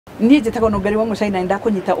Niĩ njĩtagwo Nũngari wa Mũchai na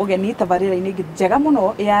ndakunyita ũgeni tabarĩra-inĩ njega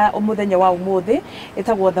mũno ya mũthenya wa ũmũthĩ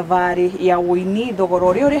ĩtagwo thabarĩ ya ũini thogora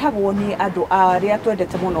ũrĩa ũrĩhagwo nĩ andũ arĩa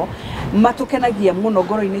twendete mũno matũkenagia mũno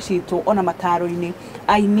ngoro-inĩ citũ ona mataro-inĩ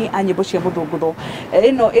aini a nyĩmbo cia mũthũngũtho.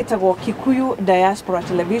 Ĩno ĩtagwo Kikuyu Diaspora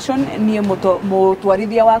Television, niĩ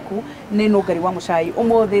mũtwarithia waku nĩ Nũngari wa Mũchai.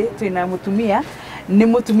 Ũmũthĩ twĩna mũtumia, nĩ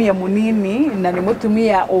mũtumia munini na nĩ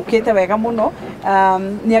mũtumia ũkĩte wega mũno,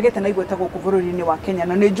 nĩ agĩte na igweta gũkũ bũrũri-inĩ wa Kenya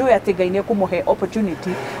na nĩ njũĩ atĩ Ngai nĩ ekũmũhe opportunity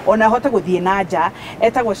ona ahote gũthiĩ na nja.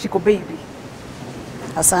 Etagwo Shiku Babie.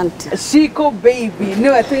 Asante. Shiku Babie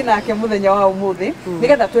niwe twĩ nake mũthenya wa ũmũthĩ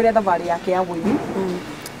nĩgetha twĩre thabarĩ yake ya ũini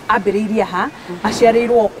ambĩrĩirie ha,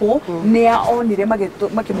 aciarĩirwo kũ, nĩ onire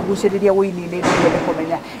makĩmũgucĩrĩria ũini-inĩ nĩgetha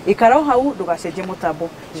kũmenya. Ikara o hau ndũgacenjie mũtambo.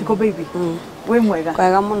 Shiku Babie, wĩ mwega?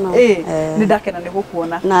 Kwega mũno. Nĩ ndakena nĩ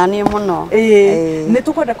gũkuona. Na niĩ mũno. Nĩ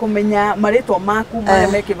tũkwenda kũmenya marĩtwa maku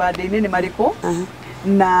marĩa me kĩbandĩ-inĩ nĩ marĩkũ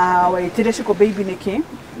na wetire Shiku Babie nĩkĩ,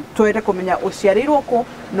 twende kũmenya ũciarĩirwo kũ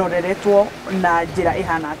na ũreretwo na njĩra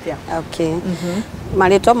ĩhana atĩa. Okay.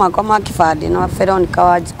 Marĩtwa makwa ma kĩbandĩ na Veronica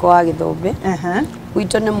Wanjikũ wa Gĩthũmbĩ.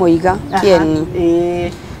 Gwitũ nĩ Mũiga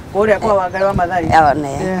Kĩeni. Kũrĩa kwa Wangari wa Maathai.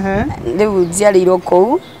 Rĩu njiarĩirwo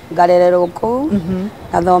kũu, ngarererwo kũu,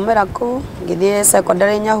 ngathomera kũu, ngĩthiĩ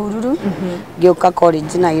secondary Nyahururu, ngĩũka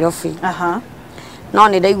college Nairobi. No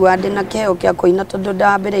nĩ ndaigua ndĩ na kĩheo kĩa kũina tondũ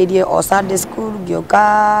ndambĩrĩirie o Sunday school,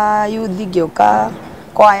 ngĩũka youth, ngĩũka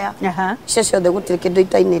kwaya. Icio ciothe gũtirĩ kĩndũ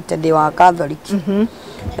itainĩte ndĩ wa Catholic.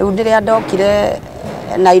 Rĩu rĩrĩa ndokire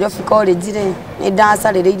Nairobi college rĩ, nĩ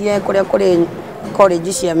ndacarĩrĩirie kũrĩa kũrĩ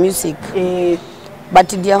college cia music.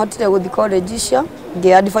 But ndiahotire gũthiĩ college icio,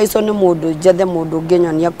 ngĩadvicewo nĩ mũndũ njethe mũndũ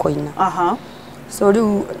ũngĩnyonia kũina. So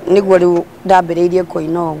rĩu nĩguo rĩu ndambĩrĩirie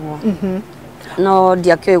kũina ũguo. No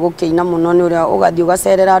ndiakĩũĩ gũkĩina mũno, nĩ ũrĩa ũgathiĩ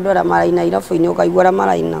ũgacerera andũ arĩa maraina irabu-inĩ ũkaigua arĩa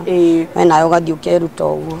maraina, we nawe ũgathiĩ ũkeruta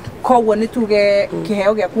ũguo. Koguo nĩ tuge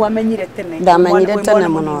kĩheo gĩaku wamenyire tene? Ndamenyire tene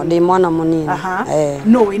mũno, ndĩ mwana mũnini.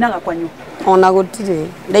 Nũ wĩinaga kwanyu? Ona gũtirĩ.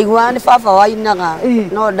 Ndaiguaga nĩ baba wainaga,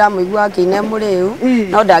 no ndamũigua akĩina mũrĩu,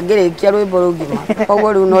 no ndangĩrĩkia rwĩmbo rũgima.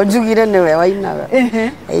 Koguo rĩu no njugire nĩwe wainaga,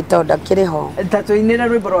 tondũ ndakĩrĩ ho. Ta tũinĩre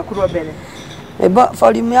rwĩmbo rwaku rwa mbere.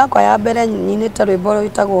 Volume yakwa ya mbere nyinĩte rwĩmbo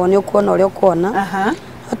rwĩtagwo nĩ ũkuona ũrĩa ũkuona.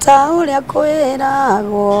 Ta ũrĩa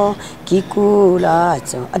kwĩragwo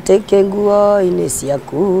kikuracho ateke nguo-inĩ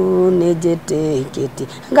ciaku nĩ njĩtĩkĩtie,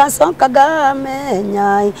 ngacoka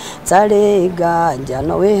ngamenya tarĩ nganja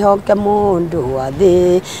no wĩhoke mũndũ wa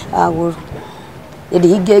thĩ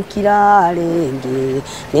ndingĩkira rĩngĩ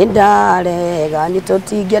nĩ ndarega nĩ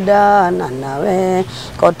tũtingĩendana nawe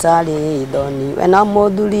kotarĩ thoni we na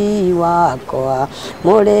mũthuri wakwa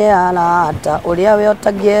mũrĩ arata ũrĩa we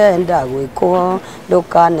ũtangĩenda gwĩkwo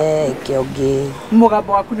ndũkaneke ũngĩ.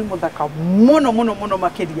 Mũgambo waku nĩ mũthaka mũno mũno mũno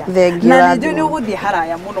makĩria, na nĩ nĩ ũgũthiĩ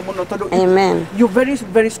haraya mũno mũno tondũ you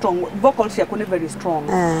very strong, vocals ciaku nĩ very strong.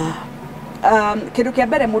 Kĩndũ kĩa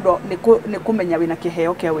mbere mũndũ nĩ kũmenya wĩna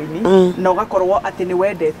kĩheo kĩa ũini na ũgakorwo atĩ nĩ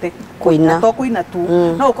wendete kũina, to kũina tu,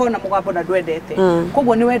 no ũkorwo na mũgambo na ndwendete.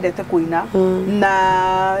 Koguo nĩ wendete kũina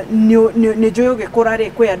na nĩ njũĩ ũgĩkũra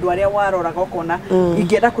rĩ, kwĩ andũ arĩa waroraga ũkona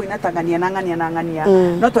ingĩenda kũina ta ng'ania na ng'ania na ng'ania,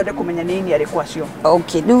 no twende kũmenya nĩ aini arĩkũ acio.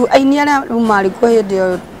 Okay, rĩu aini arĩa marĩ kuo hĩndĩ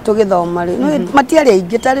ĩyo tũgĩthoma rĩ, matiarĩ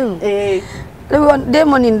aingĩ ta rĩu. Rĩu ndĩ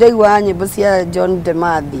mũnini ndaiguaga nyĩmbo cia John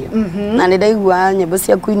Demathio na nĩ ndaiguaga nyĩmbo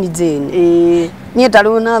cia Queen Jane. Niĩ ta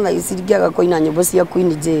rĩu na thaa ici ingĩaga kũina nyĩmbo cia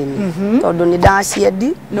Queen Jane tondũ nĩ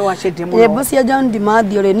ndaciendi. Nyĩmbo cia John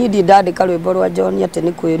Demathio rĩ, niĩ ndiĩ ndandĩka rwĩmbo rwa John atĩ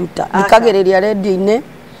nĩ kwĩruta, thikagĩrĩria redio-inĩ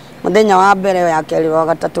mũthenya wa mbere wa kerĩ wa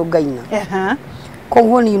gatatũ ngaina.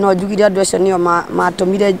 Koguo niĩ no njugire andũ acio nĩo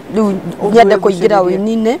matũmire rĩu nyende kũingĩra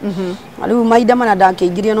ũini-inĩ. Rĩu mahinda marĩa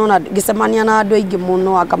ndakĩingĩrire no ngĩcemania na andũ aingĩ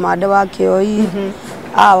mũno, Akamande wa Kĩoi,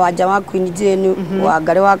 Wanja wa Queen Jane,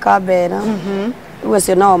 Wangari wa Kambera, rĩu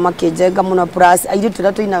acio nao makĩnjenga mũno, plus airĩtu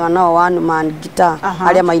arĩa tũinaga nao one man guitar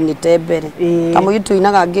arĩa mainĩte mbere, ta mũirĩtu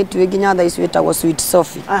ũinaga ngĩtuĩ nginya thaa ici wĩtagwo Sweet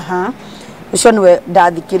Sophie. Ũcio nĩwe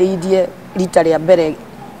ndathikĩrĩirie rita rĩa mbere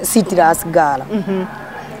Citrus Ngara.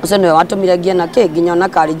 Ũcio nĩwe watũmire ngĩe na nginya ona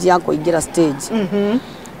courage ya kũingĩra stage.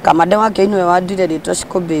 Kamande wa Kĩoi nĩwe wandire rĩtwa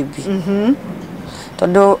Shiku Babie.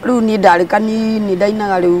 Tondũ rĩu niĩ ndarĩ kanini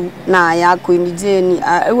ndainaga rĩu na ya Queen Jane,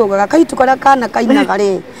 rĩu augaga kaitu karĩa kana kainaga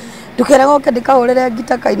rĩ, ndũkeraga oke ndĩkahũrĩre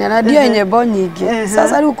ngita kaina na ndioĩ nyĩmbo nyingĩ.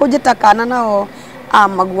 Sasa rĩu kũnjĩta kana nao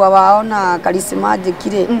magua wao na karisima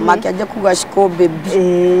njĩkire makĩanjia kuga Shiku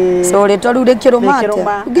Babie. So rĩtwa rĩu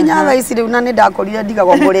rĩkĩrũma nginya thaa ici rĩu na nĩ ndakorire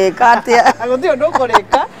ndigagwo ngũrĩka atĩa. Gũtirĩ ũndũ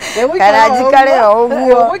ũkũrĩka, karanjikare o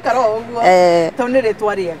ũguo. Ũgũikara o ũguo tondũ nĩ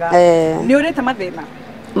rĩtwa rĩega. Nĩ ũrĩte mathĩna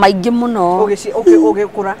maingĩ mũno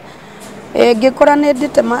ũgĩkũra? ngikora nä ndä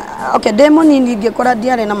te ndä må nini ngikora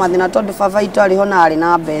ndiarä na mathä na tondå baba itå arä ho na arä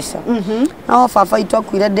na mbeca no baba itå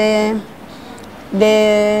akuire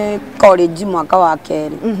ndä college mwaka wa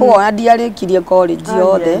kerä koguo ona ndiarä kirie college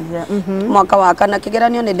yothe mwaka wa kana kä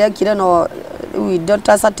geranio nä ndekire no indo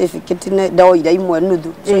ta certificate ndoire imwe nuthu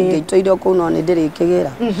ngäitå ire kå u no nä ndä rä kä gä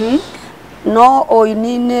ra no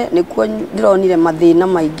oini-inä nä kuo ndä ronire mathä na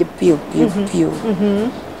maingä piå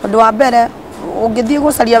tondå wa mbere ũngĩthiĩ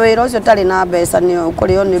gũcaria wĩra ũcio ũtarĩ na mbeca nĩ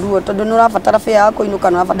ũkũrĩo nĩ ruo tondũ nĩ ũrabatara fare ya kũinũka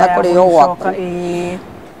nĩ ũrabatara kũrĩo gwaku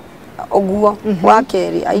ũguo wa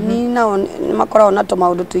kerĩ aini nao nĩ makoragwo na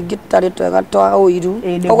tũmaũndũ tũingĩ tũtarĩ twega twa ũiru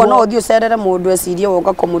ũguo no ũthiĩ ũcerere mũndũ ecirie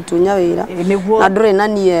woka kũmũtunya wĩra na ndũrĩ na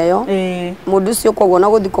nia ĩyo mũndũ ũcio koguo na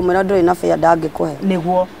gũthiĩ kũmwĩra ndũrĩ na fare ndangĩkũhe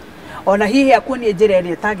nĩguo ona hihi akuonie njĩra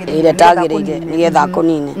ĩrĩa ĩtagĩrĩire nĩgetha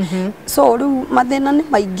akũnine so rĩu mathĩna nĩ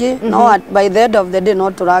maingĩ no by the end of the day no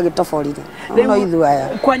tũragĩtoborire no ithuĩ aya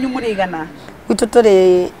kwanyu mũrĩigana gwitũ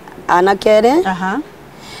tũrĩ anake erĩ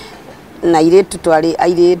na airĩtu twarĩ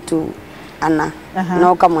airĩtu ana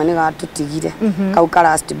no kamwe nĩ gatũtigire kau ka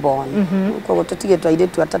last born koguo tũtigĩtwo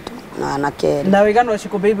airĩtu atatũ na anake erĩ na wĩigana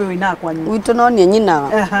ũcio Babie wĩinaga kwanyu gwitũ no niĩ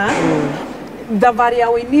nyinaga thabarĩ ya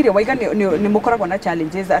wĩini rĩ waiga nĩ mũkoragwo na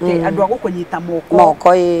challenges atĩ andũ a gũkũnyita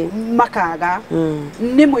moko makaga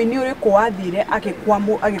nĩ mũini ũrĩkũ wathire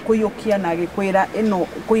agĩkũiyũkia na agĩkwĩra ĩno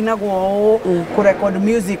kũinagwo ũũ kũrecord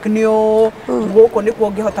music nĩ ũũ gũkũ nĩkuo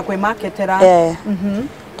ũngĩhota kwĩmaketera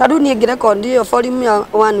ta rĩu niĩ ngĩrekondi ĩyo volume ya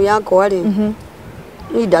 1 yakwa rĩ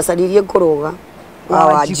niĩ ndacaririe kũrũga wa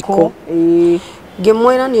Wanjikũ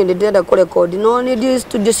ngĩmwĩra niĩ nĩ ndĩrenda kũrekondi no nĩ ndiũĩ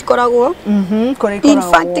studio cikoragwo in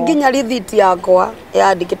fact nginya rithiti yakwa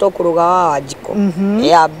yandĩkĩtwo kũrũga wa Wanjikũ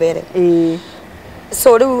ya mbere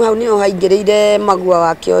so rĩu hau nĩho haingĩrĩire Magua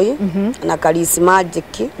wa Kĩoi na Karisi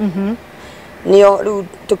Magic nĩo rĩu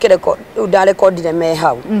rĩu ndarekondire me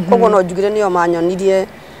hau koguo no njugire nĩo manyonirie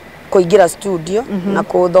kũingĩra studio na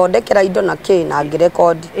kũthondekera indo na kĩ na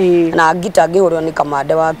ngĩrekondi na ngita ngĩhũrĩrwo nĩ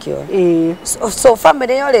Kamande wa Kĩoi so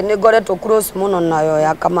family yo rĩ nĩ ngoretwo close mũno nayo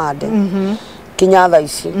ya Kamande kinya thaa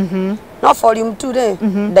ici no volume 2 rĩ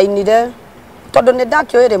ndainire tondũ nĩ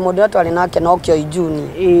ndakĩoĩ rĩ mũndũ ũrĩa twarĩ nake no Kĩoi Junior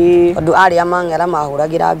tondũ arĩa mang'era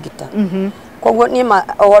mahũragĩra ngita koguo niĩ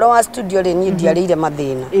ũhoro wa studio rĩ niĩ ndiarĩire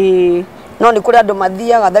mathĩna no nĩ kũrĩ andũ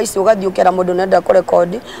mathiaga thaa ici ũgathiĩ ũkera mũndũ nenda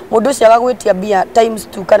kũrekondi mũndũ ũcio agagwĩtia mbia times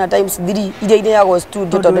 2 kana times 3 iria ireagwo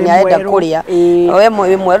studio tondũ nĩ arenda kũrĩa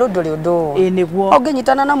we mwerũ ndũrĩ ũndũ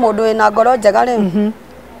ũngĩnyitana na mũndũ wĩna ngoro njega rĩ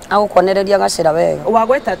agũkwonereria gacĩra wega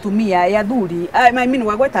wagweta atumia ya thuri I mean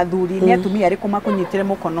wagweta thuri nĩ atumia arĩkũ makũnyitire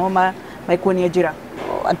mũkono maikuonie njĩra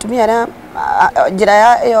atumia arĩa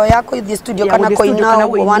njĩra ĩyo ya kũthiĩ studio kana kũina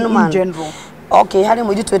one man okay harĩ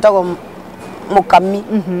mũirĩtu wĩtagwo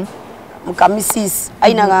Mũkami sis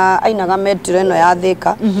ainaga metro ĩno ya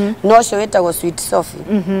Thika no ũcio wĩtagwo Sweet Sophie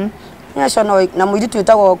nĩacio na mũirĩtu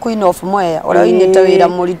wĩtagwo Queen of Mwea ũrĩa ũinĩte wĩra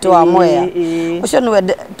mũritũ wa Mwea ũcio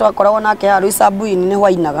nĩwe twakoragwo nake haru Isabu-inĩ nĩho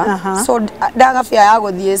ainaga so ndaga fare ya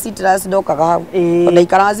gũthiĩ Citrus ndokaga hau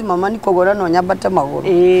ndaikara Zimamani kũgũra no nyambate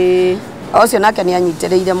magũrũ ũcio nake nĩ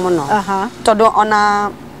anyitĩrĩire mũno tondũ ona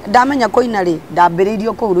ndamenya kũina rĩ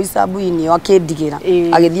ndambĩrĩirio kũu Isabu-inĩ akĩndigĩra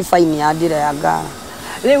agĩthiĩ faini ya ndĩra ya ngara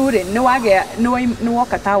rĩu rĩ nĩ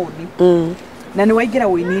woka taũni na nĩ waingĩra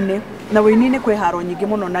wĩini-inĩ na wĩini-inĩ kwĩ haro nyingĩ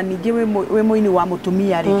mũno na ningĩ wĩ mũini wa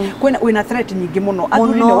mũtumia rĩ wĩna threat nyingĩ mũno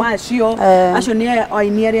athuri-inĩ wacio acio nĩ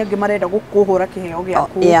aini arĩa angĩ marenda gũkũhũra kĩheo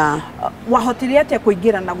gĩaku wahotire atĩa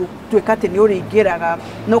kũingĩra na gũtuĩka atĩ nĩ ũrĩingĩraga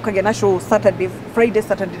na ũkagĩa na show Friday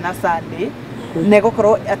Saturday na Sunday na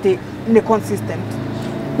ĩgũkorwo atĩ nĩ consistent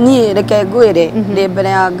niĩ reke ngwĩre ndĩ mbere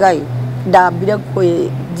ya Ngai ndambire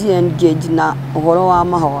engage na ũhoro wa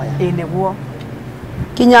mahoya nĩguo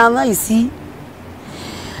kinya thaa ici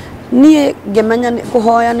niĩ ngĩmenya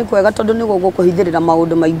kũhoya nĩ kwega tondũ nĩ gũgũkũhithĩrĩra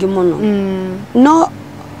maũndũ maingĩ mũno no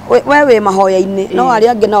we wĩ mahoya-inĩ no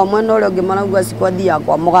arĩa angĩ nao mwena ũrĩa ũngĩ marauga cikwathiaga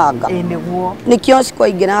kwa mũganga nĩkĩo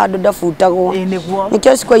cikwaingĩra handũ ndabutagwo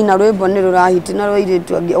nĩkĩo cikwaina rwĩmbo nĩ rũrahiti na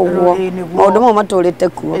rũairĩtu angĩ ũguo maũndũ mau matũrĩte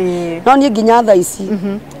kuo no niĩ nginya thaa ici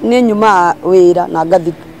nĩ nyumaga wĩra na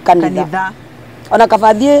ngathi kanitha ona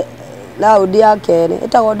kaba thiĩ raundi ya kerĩ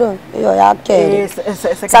ĩtagwo ndũ ĩyo ya kerĩ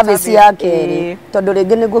service ya kerĩ tondũ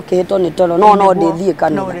rĩngĩ nĩ ngũkĩhĩtwo nĩ toro no ndĩthiĩ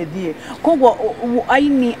kanitha koguo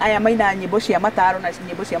aini aya maina nyĩmbo cia mataro na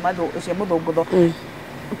nyĩmbo cia mũthũngũtho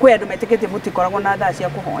kwĩ andũ metĩkĩtie mũtikoragwo na thaa cia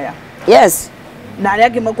kũhoya yes na arĩa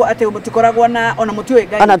angĩ mauga atĩ mũtikoragwo na ona mũtiũĩ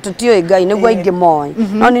Ngai ona tũtiũĩ Ngai nĩguo aingĩ moĩ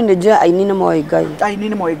no niĩ nĩ njũĩ aini nĩ moĩ Ngai aini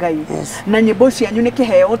nĩ moĩ Ngai na nyĩmbo cianyu nĩ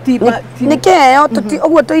kĩheo nĩ kĩheo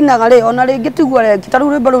ũguo tũinaga rĩ ona rĩngĩ tiguo reki ta rĩu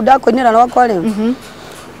rwĩmbo rũu ndakũinĩra rwakwa rĩ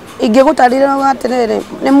ingigutarira atiriri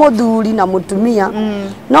ni muthuri na mutumia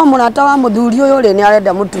no murata wa muthuri uyu ri ni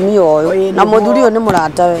arenda mutumia uyu na muthuri uyu ni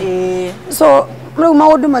murata we so riu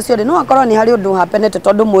maundu macio ri no akorwo ni hari undu hapenete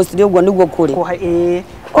tondu mostly uguo niguo kuri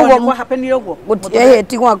Oguo hapenire uguo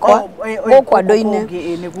ti gwakwa guku andu-ini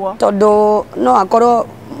tondu no akorwo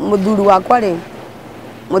muthuri wakwa ri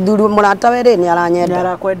muthuri murata we ri ni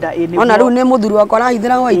aranyenda ona riu ni muthuri wakwa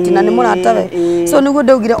arahithira white na ni murata we so niguo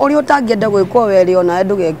ndaugire uri utangienda gwikwo we ri ona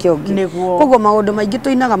ndugeke ungi koguo maundu maingi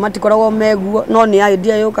tuinaga matikoragwo meguo no ni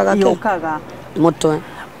idea yukaga mutwe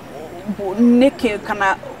niki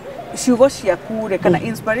kana ciugo ciaku re kana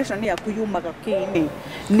inspiration yaku yumaga kini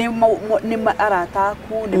ni arata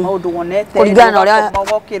aku ni maundu wonete kuringana uria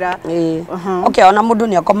magokira okay ona mundu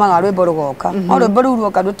ni akomaga rwimbo rugoka no rwimbo ru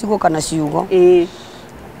rugoka rutigũka na ciugo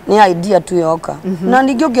ni idea tu yoka na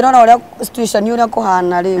ningi ungirora uria situation uria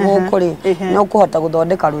kuhana ri guku ri ni ukuhota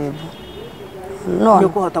guthondeka rwimbo no ni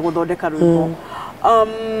ukuhota guthondeka rwimbo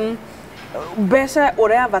mbeca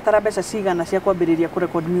uria batara mbeca cigana cia kwambiriria ku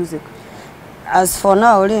record music as for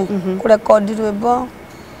now ri ku record rwimbo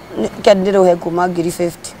kendiruhe kuma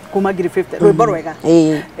 50 kuma 50 rwimbo rwega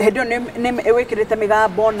hendio ni wikirite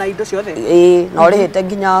migambo na indo ciothe na urihite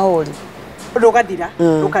nginya huri rugathira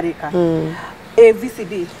rukarika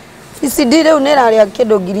VCD riu ni raria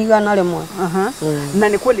kindu 100,000 na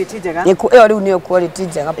ni quality njega iyo riu ni quality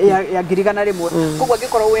njega ya 100,000 koguo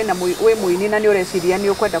ngikorwo we muini na ni ureciria ni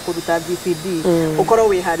ukwenda kuruta VCD ukorwo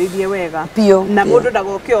wiharirie wega na mundu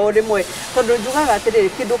ndagoke o rimwe tondu njugaga atiriri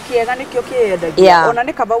kindu kiega nikio kiendagia ona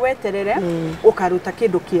ni kaba weterere ukaruta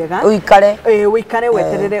kindu kiega uikare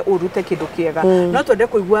weterere urute kindu kiega no twende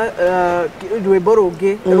kuigua rwimbo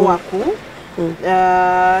rungi rwaku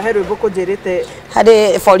he rwimbo kunjirite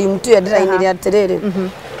hari volume 2 endera-ini ria atiriri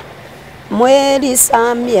mweri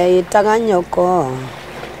samia itaga nyoko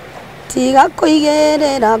tiga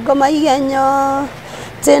kuigirira ngoma igenyo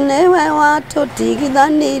tinewe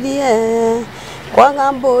watutigithanirie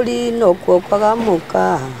kwaga mburi nokuo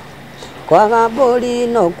kwagamuka kwaga mburi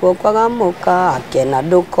nokuo kwagamuka kena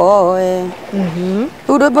ndukoe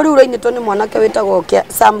rwimbo ruu rwainitwo ni mwanake witagwo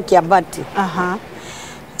Sam Kiabati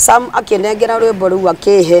Sam akinengera rwimbo ruu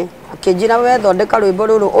akihe akinjira we thondeka rwimbo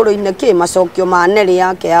ruru uruine ki macokio ma neri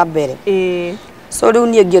yake ya mbere so riu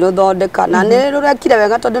nie ngiruthondeka na ni rurekire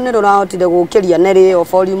wega tondu ni rurahotire gukiria neri yo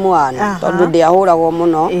volume 1 tondu ndiahuragwo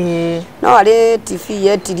muno no ari TV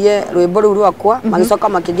yetirie rwimbo ruu rwakwa magicoka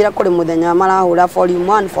makinjira kuri muthenya marahura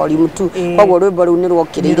volume 1 volume 2 koguo rwimbo ruu ni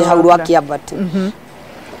rwokiriire hau rwa Kiabati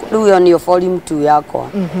riu yo ni volume 2 yakwa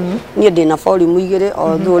nie ndina volume 2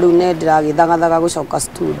 although riu ne ndiragithagathaga gucoka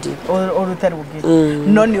studio urute rungi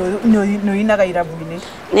no ni inaga irabu-ini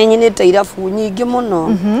ni nyinite irabu nyingi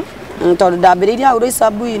muno tondu ndambiriria hau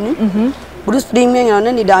Isabu-ini Bruce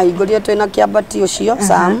Springsteen ni ndahingũrire twina Kiabati ucio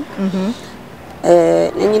Sam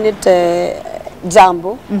ni nyinite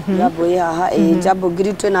Jambo haha Jambo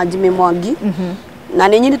ngiri twina Jimmy Mwangi na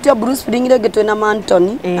ni nyinite Bruce Springsteen ngitwina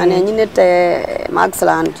Mantoni na ni nyinite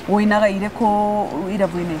Maxland winaga ireko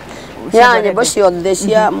irabu-ini ya nyimbo ciothe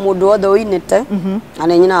cia mundu wothe uinite na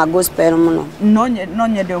ni nyina gospel muno no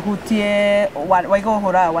nyende hutie waigo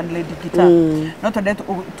hora one lady guitar no twende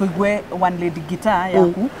tuigue one lady guitar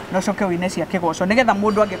yaku no coke wine cia kigoco nigetha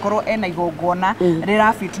mundu angikorwo ena igongona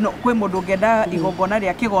rira fit no kwi mundu ungenda igongona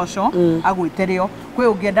ria kigoco agwitirio kwi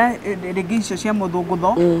ungenda ringi icio cia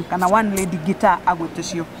muthungutho kana one lady guitar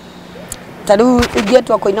agwiticio tariu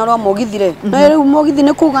ingietwa koina rwa mogithire no riu mogithi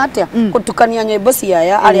ni kuga atia kutukania nyimbo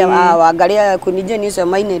ciaya aria wangaria kunije icio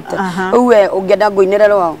mainite uwe ungenda nguinire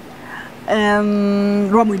rwao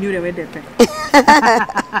rwa muini uria wendete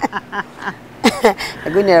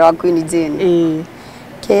nguinire rwa Queen Jane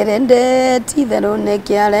kirende titherũ nĩ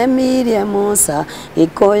kĩaremirie Musa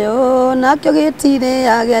gĩkũyũ nakĩo gĩtirĩ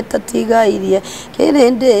agĩtatigairie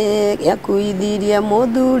kĩrĩndĩ gĩakuithirie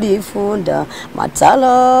mũthuri bunda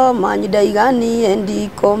matalo manyu ndaiganie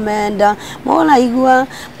ndikũmenda mũraigua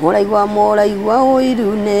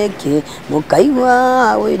ũiru nĩkĩ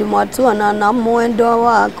mũkaigua ũiru mwatuana na mwendo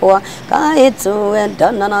wakwa kaĩ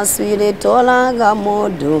tũendana na swiri tũraga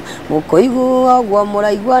mũndũ mũkũigua ũguo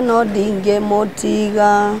mũraigua no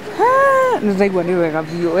ndingĩmũtiga nĩraigua nĩ wega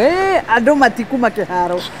biũ andu matikuma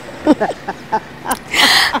kĩharo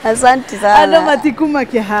Asante sana. Andå matikuma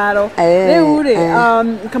kä haro rä u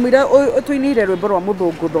rä kamwira tå inä rwä mbo rwa må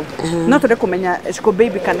thå ngå thå no tå kå menya Shiku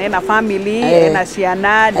Baby kana ena family ena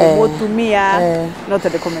ciana nä må tumia no tå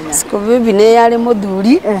kå menya Shiku Baby nä yarä må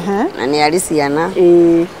thuri na nä arä ciana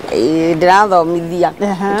ndä rathomithia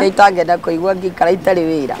kä itangenda kå igua ngä ikara itarä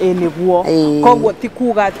wä ra nä guo koguo ti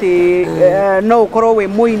kuga atä no å korwo wä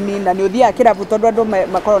må ini na nä å thiaga kä rabu tondå andå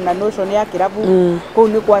makorwo na notion ya kä rabu kå u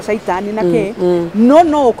nä kwa caitani na kä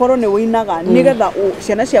no å korwo nä wå inaga nä getha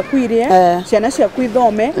ciana ciaku irie ciana ciaku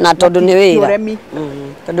ithome na tondå nä wä ra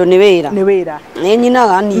tondå nä wä ra nä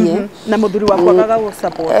nyinaga niä na må thuri wakwa gaga gå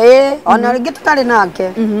support ona rä ngä tå tarä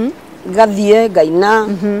nake ngathiä ngaina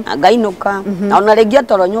ngainå ka ona rä ngä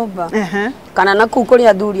atoro nyå mba kana na kuu kå rä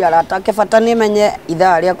athuri aratake bata nä menye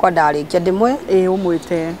ithaa rä akwa ndarä kia ndä mwe å mwä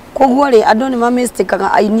te koguo rä andå nä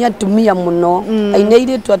mamĩstĩkaga aini atumia må no aini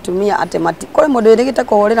airä tu atumia atä mati kå rä må ndå ä rä gä te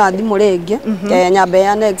kå hå rä ra thimå rä ngä nyambe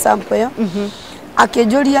yana example ä yo akä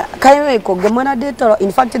njå ria kaä wä kå ngä mwena ndä toro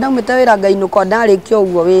ndaumä te wä ra ngainå ko ndarä kia å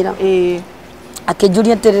guo wä ra akä njå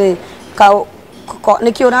ria atä rä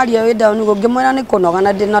nä kä å raria wä ndao nä gå ngä mwena nä kå noga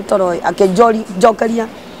na ndä na toro akä njokeria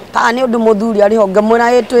kana nä å ndå må thuri arä ho ngä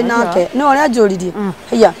mwena ä twä nake nä å rä a njå ririe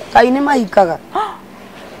hia kaä nä mahikaga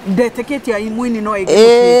ndeteketie aimwini no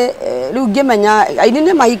rä u ngä menya aini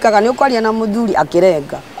nä mahikaga nä å kwaria na må thuri akä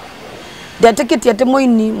renga ndeteketie atä må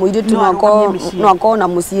ini må irä tu no akorwo na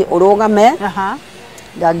må ciä å rå game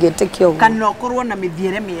ndangä tä kä å kana å korwo na mä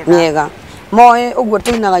thiä miega moä å guo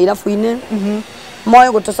tå inaga irabu-inä moä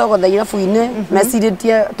gå tå cogotha irabu-inä mecirä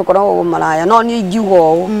tie tå koragwo maraya no niä ingiuga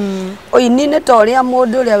å å ini nä ta å rä a må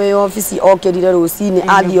ndå å rä a wä obici okä rire rå cinä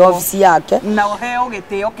athiä obici yake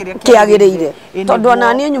kä agä rä ire tondå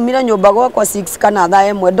ona niä nyumire nyå mba gwakwa 6 kana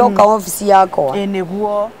thaa ĩmwe ndoka obici yakwa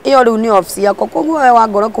ä yo rä u nä obici yakwa koguo we wa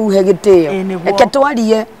ngoro kå u he gä tä yo reke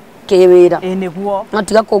twarie kä wä ra no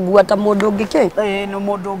tiga kå ngua ta må ndå å ngä kä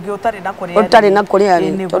å tarä na kå rä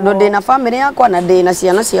arä tondå ndä na bamä yakwa na ndä na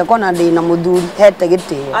ciana ciakwa na ndä na må thuri hete gä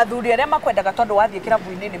tä yo athuri arä a makwendaga tondå wathiä kä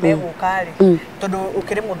rabu-inä nä megå ka rä tondå å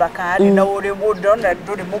kä rä må thaka rä na å rä må ndona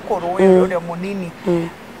ndå rä må kå rå å rä må nini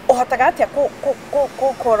å hotaga atä a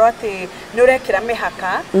korwo atä nä å rekä ra mä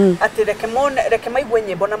haka atä reke maigue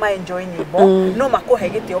nyä mbo na maenjoy nyä mbo no makå he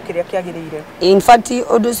gä tä o kä rä a kä agä rä ire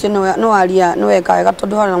å ndå å cio nä waria nä weka wega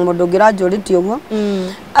tondå hana må ndå å ngä ranjå rä tie å guo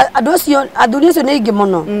andå acio athuri acio nä aingä må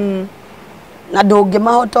no na ndå ngä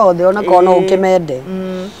mahota othe ona korwo no å kä mende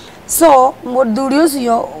so må thuri å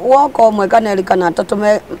cio woka å mwe kana erä kana atatå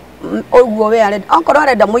me å guo we arenda okorwo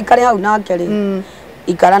arenda må ikare hau nake rä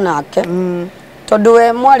ikara nake tondå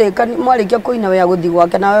we mwarä kia kå ina we agå thi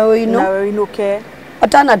gwake nawe wä inå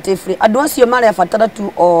alternative andå acio marebatara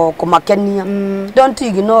tu o kå makenia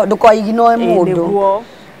ndå kwaiginoe må ndå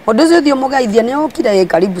å ndå å cio thiä må geithia nä å kire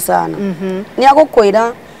karibu sana nä agå kwä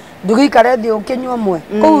ra ndugä ikare thä å kä nyua mwe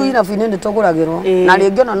kå u irabu-inä nä tå gå ragä rwo na rä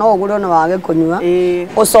ngä ona no å gå re ona wage kå nyua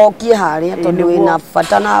å cokie harä a tondå wä na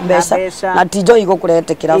bata na mbeca na tinjo igå kå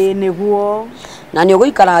rete kä rabu na nä å gå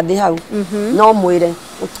ikara thä hau no mwä re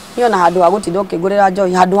nä ona handå ha gå tinda å kä ngå rä ra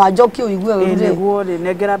njohi handå ha njoki å igue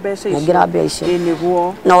nengera mbia icio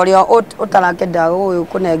na å rä a å tarakenda å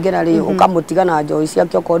kå nengera rä å kamå tiga na njohi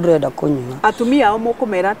ciake okorwo ndå renda kå nyua atumia ao må kå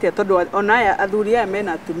mera atä a tondå ona aya athuri aya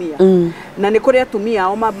mena atumia na nä kå rä atumia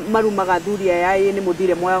ao marumaga athuri aya nä må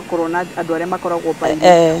thire mwakorwo na andå arä a makoragwo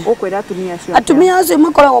å kwä ra atumia acio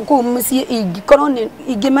makoragwo kå u mä ciä ingäkorwo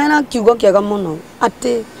ingä mena kiugo kä ega må no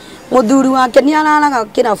atä må thuri wake nä araraga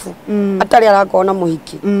kä rabu atarä arakorwo na må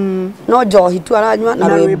hiki no njohi tu aranyua na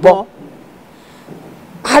rwä mbo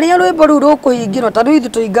harä a rwä mbo rå u rå kå hingä ro tondå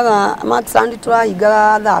ithu tå hingaga tå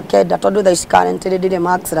rahingaga thaa kenda tondå thaa ici rä ndä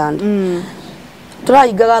tå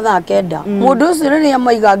rahingaga thaa kenda må ndå å cio rä rä a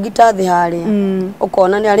maiga ngita thä harä a å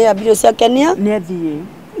kona nä arä a mbirå ciake nä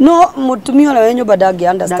no mutumia å rä a wä nyå mba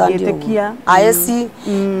ndangä aeci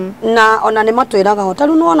na ona nä matwä raga ho tarä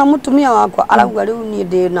u nona mutumia wakwa arauga rä u niä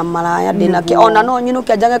ndä na maraya ndä na kä ona no nyinå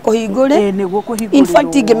kä njage kå hingå rä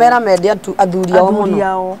ingä mera mende athuri ao må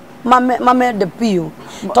no mamende piå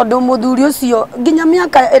tondå må thuri å cio nginya mä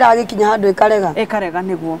aka ä ragä kinya handå ä karega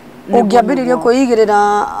å ngä ambä rä rie kwä igä rä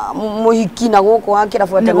ra må hiki na gå kå wakä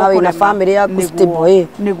rabu atä na wä na bamä rä yaku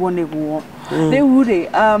niguo rä u rä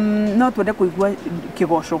no twende kå igua kä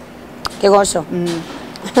goco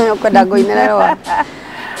kwenda ngå inä rerwa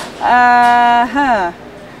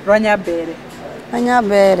rwa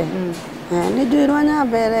nyambere nä njå ä rwa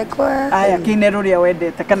nyambere aya kä ine rå rä a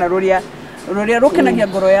wendete kana rå rä a rå kenagia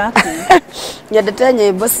ngoro yaku nyendete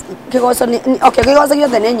nyä mbo kä goco gä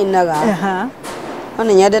othe nä nyinaga no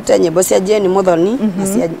nä nyendete nyä mbo cia Jane Muthoni na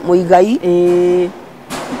cia Muigai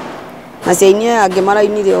na ciaini ange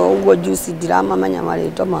marainire uguo juice ndiramamenya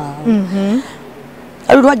marito mao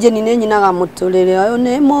aru rwajeni nĩ nyinaga mũtũrĩre ũyũ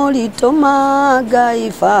nĩ mũritũ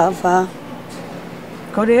Ngai baba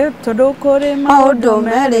kore todo kore maũndũ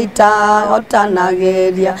merĩ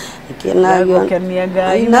itahotanageria ikenagio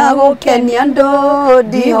Ngai na gũkenia andũ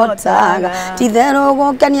ndihotaga titherũ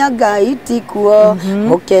gũkenia Ngai tikuo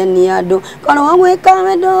gũkenia andũ korwo gwĩka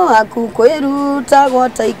wendo waku kwĩrutagwo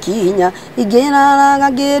ta ikinya ingĩraraga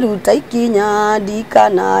ngĩruta ikinya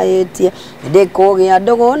ndikanahĩtie ndĩkũgĩa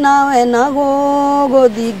ndũgũ nawe na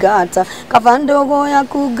gũgũthingata kaba ndũgũ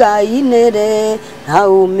yaku Ngai nĩrĩ na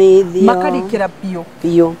umithio makarikĩra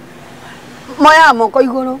piũ moya moko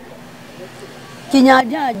igũrũ kinya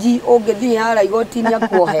jaji ũngĩthiĩ hara igoti-inĩ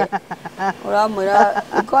akuohe ũramwĩra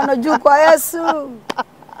ikono juu kwa Yesu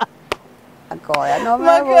akoya no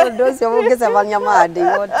mũndũ ũcio mũngĩcemania mahande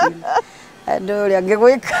igoti-inĩ andũ ũrĩa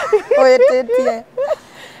angĩgwĩka wĩtĩtie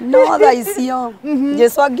no thaa icio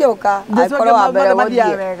Jesu angĩũka akorwo wa mbere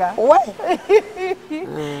gũthiĩ we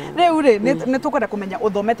rĩu rĩ nĩ tũkwenda kũmenya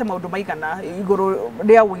ũthomete maũndũ maigana igũrũ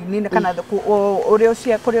rĩa wĩini kana kũrĩa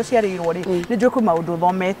ũciarĩirwo rĩ nĩ njũĩ kwĩ maũndũ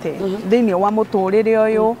ũthomete thĩinĩ wa mũtũrĩre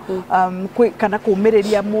ũyũ kana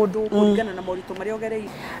kũũmĩrĩria mũndũ kũringana na moritũ marĩa ũgereire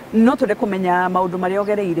no twende kũmenya maũndũ marĩa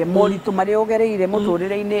ũgereire moritũ marĩa ũgereire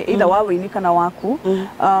mũtũrĩre-inĩ either wa wĩini kana waku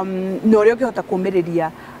na ũrĩa ũngĩhota kũũmĩrĩria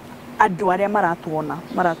andũ arĩa maratuona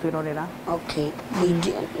maratwĩrorera okay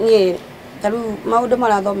niĩ taru maũndũ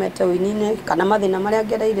marathomete wĩini-inĩ kana mathĩna marĩa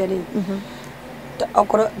ngereire rĩ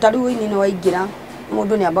okorwo taru wĩini-inĩ waingĩra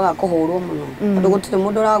mũndũ nĩ ambaga kũhũrwo mũno tondũ gũtirĩ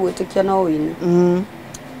mũndũ ũragwĩtĩkia no wĩini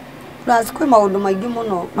plus kwĩ maũndũ maingĩ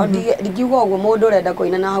mũno ndingiuga ũguo mũndũ ũrenda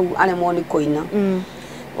kũina na hau aremwo nĩ kũina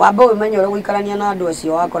wamba ũmenye ũrĩa gũikarania na andũ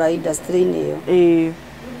acio wakora industry-inĩ ĩyo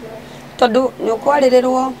tondũ nĩ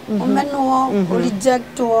ũkwarĩrĩrwo ũmenwo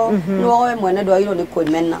ũrejectwo no we mwene ndwagĩrĩirwo nĩ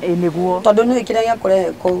kwĩmena tondũ nĩ kĩrĩa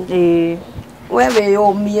gĩakũrehe kũu we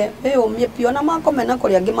wĩyũmie piũ na makũmena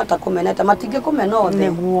kũrĩa angĩ matakũmenete matingĩkũmena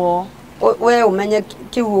othe we ũmenye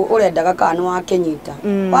kĩu ũrendaga kana nĩ wakĩnyita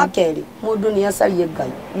wa kerĩ mũndũ nĩ acarie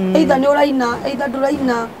Ngai either nĩ ũraina either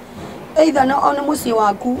ndũraina either nĩ mũciĩ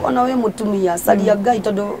waku ona wĩ mũtumia caria Ngai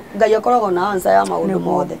tondũ Ngai akoragwo na answer ya maũndũ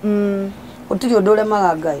mothe gũtirĩ ũndũ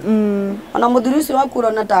ũremaga Ngai ona mũthuri ũcio waku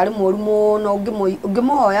ũrona tarĩ mũru mũno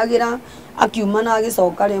ũngĩmũhoyagĩra akiuma na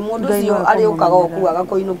agĩcoka rĩ mũndũ ũcio arĩũkaga okuaga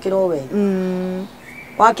kũinũkĩra o we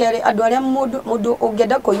wa kerĩ andũ arĩa mũndũ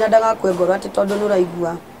ũngĩenda kũina ndagakue ngoro atĩ tondũ nĩ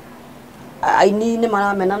ũraigua aini nĩ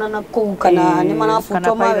maramenana na kũu kana nĩ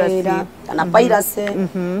marabutwo mawĩra kana piracy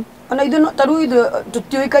ona ithuĩ tarĩu ithuĩ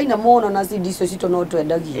tũtiũĩkaine mũno na CD icio citũ no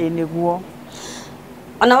twendagie nĩguo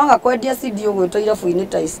ona waga kwendia CD ũgwĩtwo irabu-inĩ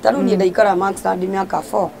ta ici tarĩu niĩ ndaikara Maxland mĩaka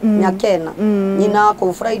 4 mĩaka 4 nyina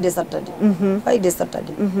kũu Friday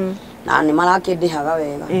Saturday na nĩ marakĩndĩhaga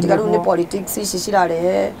wega tiga rĩu nĩ politics ici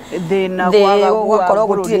cirarehe thĩna gũkorwo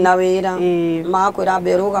gũtirĩ na wĩra magakwĩra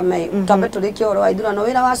mbe rũgame tambe tũrĩkie ũhoro wa ithurano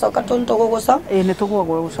wĩra wacoka tũgũgũca nĩ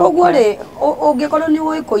tũgũgũcoka ũguo rĩ ũngĩkorwo nĩ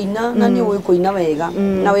ũĩ kũina na nĩ ũĩ kũina wega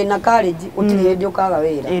na wĩna courage gũtirĩ hĩndĩ ũkaga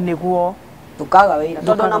wĩra nĩguo tukaga wĩra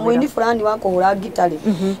tondũ na mũini fulani wa kũhũra ngitari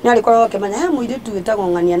nĩ arĩkoragwo akĩmenya he mũirĩtu wĩtagwo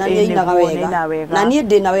Ng'ania na nĩ ainaga wega na niĩ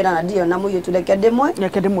ndĩna wĩra na ndio na mũirĩtu reke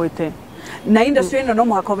ndĩmwĩte na industry ĩno no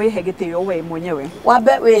mũhaka wĩhe gĩtĩo we mwenyewe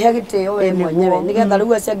wambe wĩhe gĩtĩo we mwenyewe nĩgetha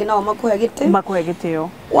rĩu acio angĩ nao makũhe gĩtĩo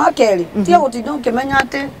wa kerĩ tiga gũtinda ũkĩmenya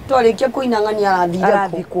atĩ twarĩkia kũina Ng'ania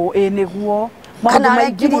arathire kũ nĩguo kana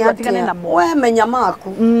arengire atĩa we menya maku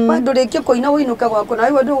we ndũrĩkie kũina wĩinũke gwaku na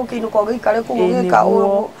we ndũgũkĩinũka ũgĩikare kũu ũgĩka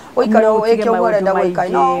ũikare wĩke ũguo ũrenda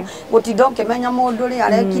gwĩka no gũtinda ũkĩmenya mũndũ rĩ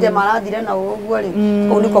arekire marathire na ũguo rĩ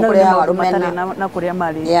kũu nĩko kũrehaga rũmena na kũrĩa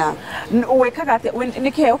marĩ wĩkaga atĩ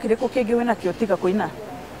nĩ kĩheo kĩrĩkũ kĩngĩ wĩna kĩo tiga kũina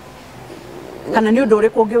kana nĩ ũndũ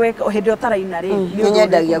ũrĩkũ ũngĩweka hĩndĩ ũtaraina rĩ nĩ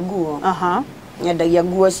nyendagia nguo nyendagia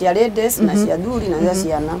nguo cia ladies na cia thuri na cia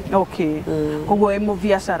ciana koguo ĩmũ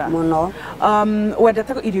biacara mũno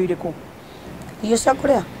wendete irio irĩkũ irio cia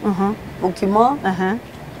kũrĩa mũkimo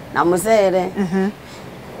na mũcere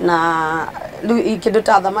na rĩu kĩndũ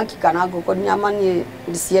ta thamaki kana ngũkũ nyama niĩ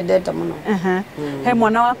ndiciendete mũno he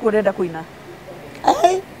mwana waku ũrenda kũina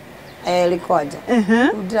erĩ kwanja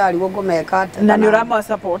ndirarigwo ngũmeka atĩa na nĩ ũrama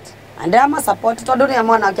support ndĩrama support tondũ rĩrĩa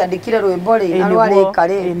mwana akĩandĩkire rwĩmbo rĩ na rwarĩka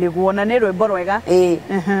rĩ nĩguo na nĩ rwĩmbo rwega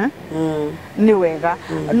nĩ wega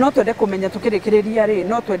no twende kũmenya tũkĩrĩkĩrĩria rĩ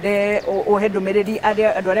no twende ũhe ndũmĩrĩri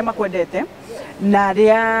andũ arĩa makwendete na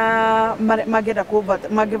arĩa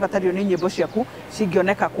mangĩbatario nĩ nyĩmbo ciaku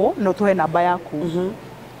cingĩoneka kũ no tũhe namba yaku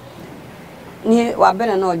ni wa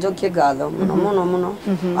mbere no njokie ngatho muno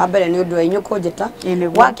wa mbere ni undu wenyu kunjita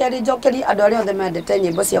wa keri njokeri andu aria othe mendete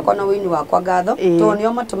nyimbo ciakwa na wini wakwa ngatho to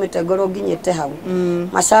nio matumite ngoro nginyite hau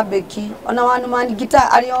macambiki ona wanu mani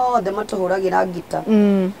gita aria othe matuhuragira gita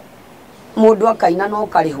mundu akaina no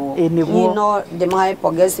karihwo ni no ndimahe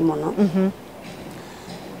pogesi muno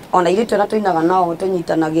ona ile twena tuinaga nao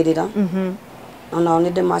tunyitanagirira ona ni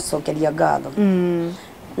ndimacokeria ngatho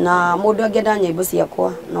na mundu angenda nyimbo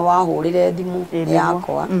ciakwa no wahurire thimu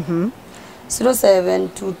yakwa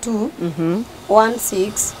 0722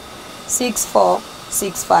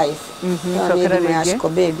 166465 Shiku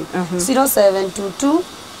Babie 0722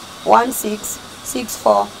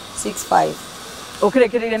 166465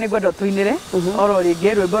 ukirekereria ni gwenda tuinire oro ringi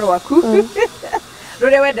rwimbo rwaku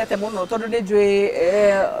ruria wendete muno tondu ni njui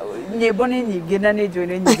nyimbo ni nyingi na ni njui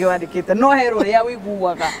ni nyingi wandikite no he ruria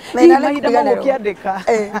wiguaga mahinda mo ukiandika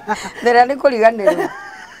thera ni kuriganirwo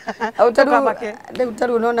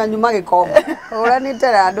utaru nona nyuma gikombe ura ni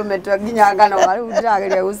tera andu metwa nginya ngano riu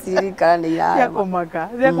ndirageria gucirikana ni ira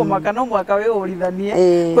kumaka no mwaka we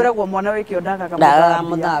urithanie kuragwo mwana we kiondaga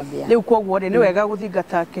kamuthambia riu koguo ni wega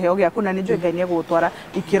guthingata kiheo giaku na ni njui Ngai ni gutwara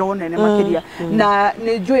ikiro nene makiria na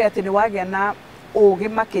ni njui ati ni wagia na ugi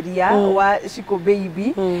makiria wa Shiku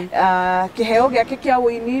Babie kiheo giake kia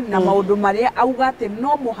wini na maundu maria augate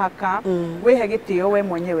no muhaka wihe gitio we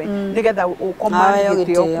mwenyewe nigetha ukoma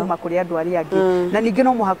gitio kuma kuri andu aria angi na ningi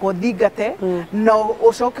no muhaka uthingate no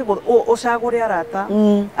ucoke ucagure arata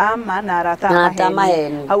ama na arata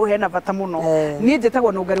maheni au hena bata muno ni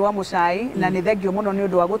njitagwo nungari wa mucai na ni thengio muno ni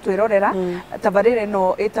undu wa gutwirorera tabarire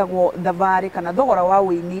no itagwo thavari kana thogora wa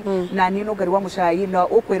wini na ni nungari wa mucai na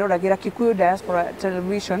ukwiroragira Kikuyu Diaspora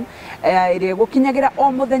Television ire gukinyagira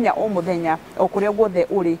o muthenya o kuria guothe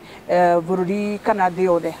uri bururi kana thi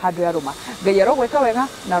yothe handu ya ruma Ngai arogweka wega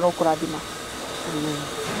na arokurathima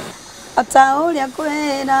ata uria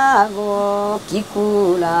kwiragwo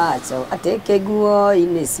kikuracho ateke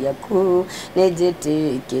nguo-ini ciaku ni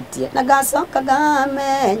njitikitie na ngacoka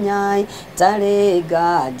ngamenya tari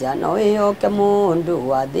nganja no ioke mundu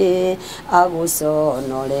wa thi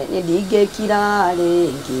aguconore ni ndingikira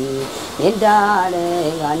ringi ni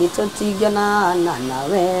ndarega ni tutingenana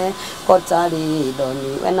nawe kotari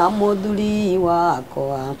thoni we na muthuri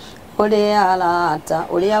wakwa uria arata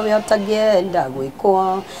uria we utagienda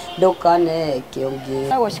gwikwo ndukane kiongi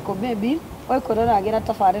na Shiku Babie oikuroragira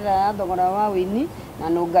tabarira ya thogora wa wini na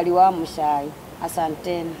nungari wa mucai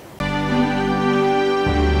asanteni.